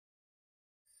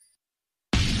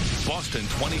Boston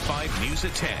 25 News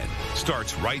at 10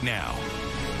 starts right now.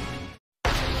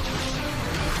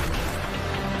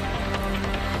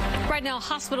 Right now,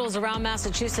 hospitals around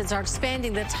Massachusetts are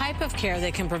expanding the type of care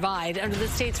they can provide under the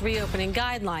state's reopening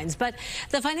guidelines. But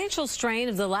the financial strain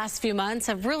of the last few months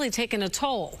have really taken a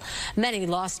toll. Many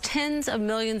lost tens of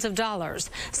millions of dollars.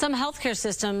 Some healthcare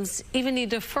systems even need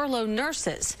to furlough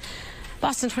nurses.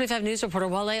 Boston 25 News reporter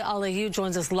Wale Aliyu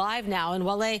joins us live now. And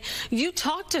Wale, you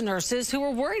talked to nurses who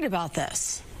are worried about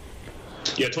this.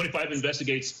 Yeah, 25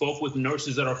 Investigates spoke with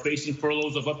nurses that are facing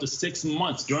furloughs of up to 6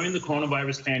 months during the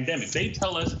coronavirus pandemic. They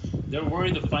tell us they're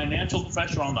worried the financial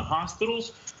pressure on the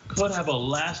hospitals could have a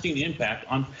lasting impact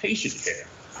on patient care.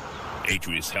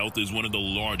 Atrius Health is one of the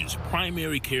largest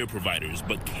primary care providers,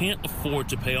 but can't afford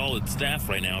to pay all its staff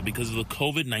right now because of the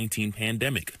COVID-19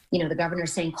 pandemic. You know, the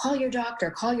governor's saying, call your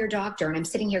doctor. And I'm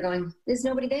sitting here going, there's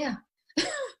nobody there.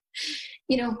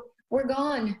 We're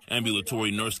gone.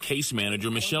 Ambulatory nurse case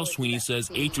manager Michelle Sweeney says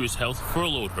Atrius Health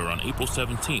furloughed her on April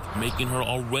 17th, making her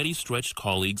already stretched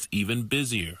colleagues even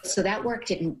busier. So that work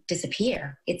didn't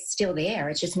disappear. It's still there.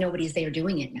 It's just nobody's there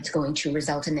doing it. It's going to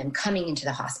result in them coming into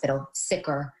the hospital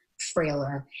sicker,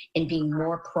 frailer, and being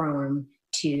more prone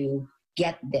to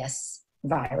get this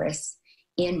virus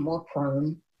and more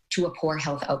prone to a poor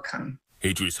health outcome.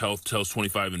 Atrius Health tells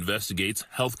 25 Investigates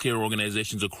healthcare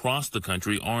organizations across the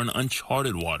country are in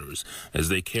uncharted waters as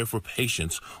they care for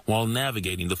patients while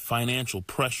navigating the financial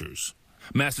pressures.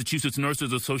 Massachusetts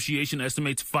Nurses Association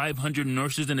estimates 500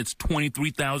 nurses in its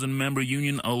 23,000-member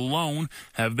union alone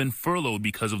have been furloughed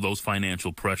because of those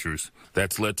financial pressures.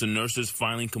 That's led to nurses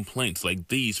filing complaints like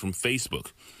these from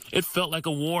Facebook. It felt like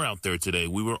a war out there today.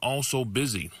 We were all so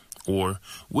busy. Or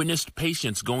witnessed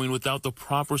patients going without the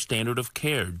proper standard of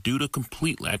care due to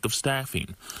complete lack of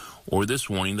staffing. Or this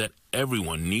warning that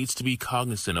everyone needs to be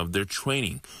cognizant of their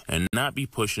training and not be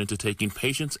pushed into taking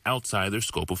patients outside their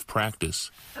scope of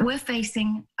practice. We're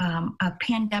facing a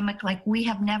pandemic like we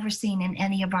have never seen in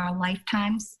any of our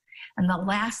lifetimes. And the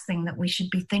last thing that we should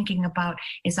be thinking about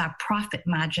is our profit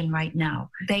margin right now.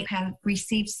 They have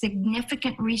received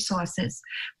significant resources,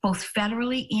 both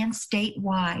federally and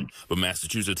statewide. But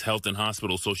Massachusetts Health and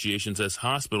Hospital Association says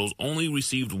hospitals only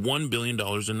received $1 billion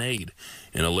in aid.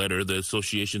 In a letter, the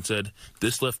association said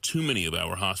this left too many of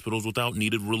our hospitals without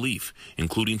needed relief,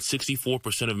 including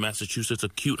 64% of Massachusetts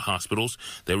acute hospitals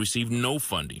that received no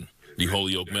funding. The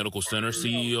Holyoke Medical Center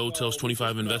CEO tells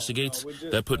 25 Investigates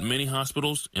that put many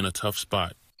hospitals in a tough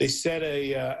spot. They set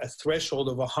a threshold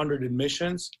of 100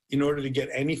 admissions in order to get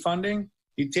any funding.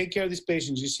 You take care of these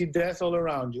patients, you see death all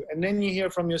around you, and then you hear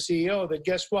from your CEO that,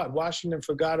 guess what, Washington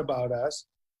forgot about us,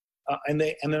 and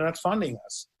they're not funding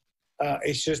us.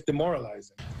 It's just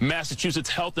demoralizing. Massachusetts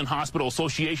Health and Hospital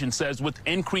Association says with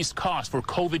increased costs for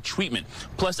COVID treatment,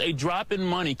 plus a drop in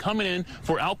money coming in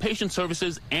for outpatient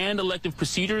services and elective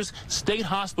procedures, state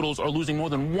hospitals are losing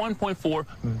more than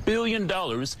 $1.4 billion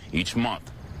each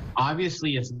month.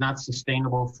 Obviously, it's not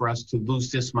sustainable for us to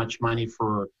lose this much money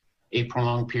for a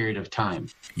prolonged period of time.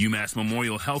 UMass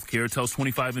Memorial Healthcare tells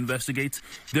 25 Investigates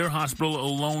their hospital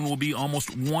alone will be almost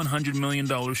 $100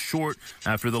 million short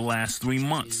after the last 3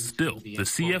 months. Still, the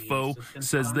CFO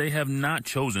says they have not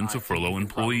chosen to furlough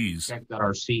employees.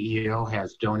 Our CEO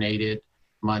has donated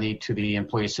money to the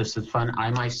Employee Assistance Fund.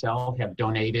 I myself have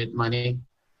donated money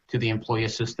to the Employee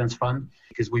Assistance Fund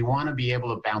because we want to be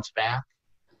able to bounce back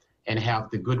and have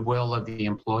the goodwill of the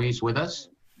employees with us.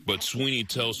 But Sweeney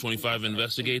tells 25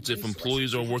 Investigates if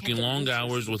employees are working long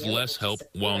hours with less help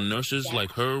while nurses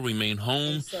like her remain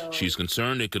home, she's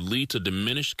concerned it could lead to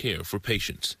diminished care for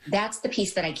patients. That's the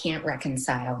piece that I can't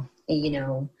reconcile,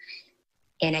 and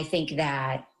I think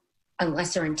that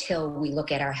unless or until we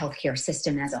look at our healthcare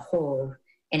system as a whole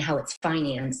and how it's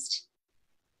financed,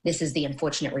 this is the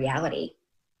unfortunate reality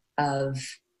of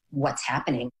what's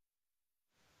happening.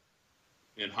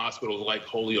 In hospitals like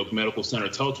Holyoke Medical Center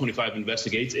tell 25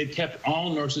 Investigates it kept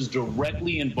all nurses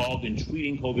directly involved in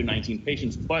treating COVID-19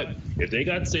 patients. But if they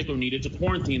got sick or needed to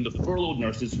quarantine, the furloughed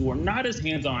nurses who are not as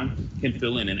hands-on can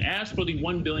fill in. And as for the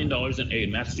 $1 billion in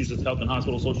aid, Massachusetts Health and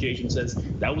Hospital Association says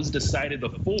that was decided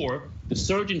before the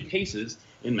surge in cases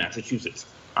in Massachusetts.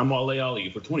 I'm Wale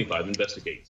Aliyu for 25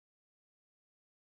 Investigates.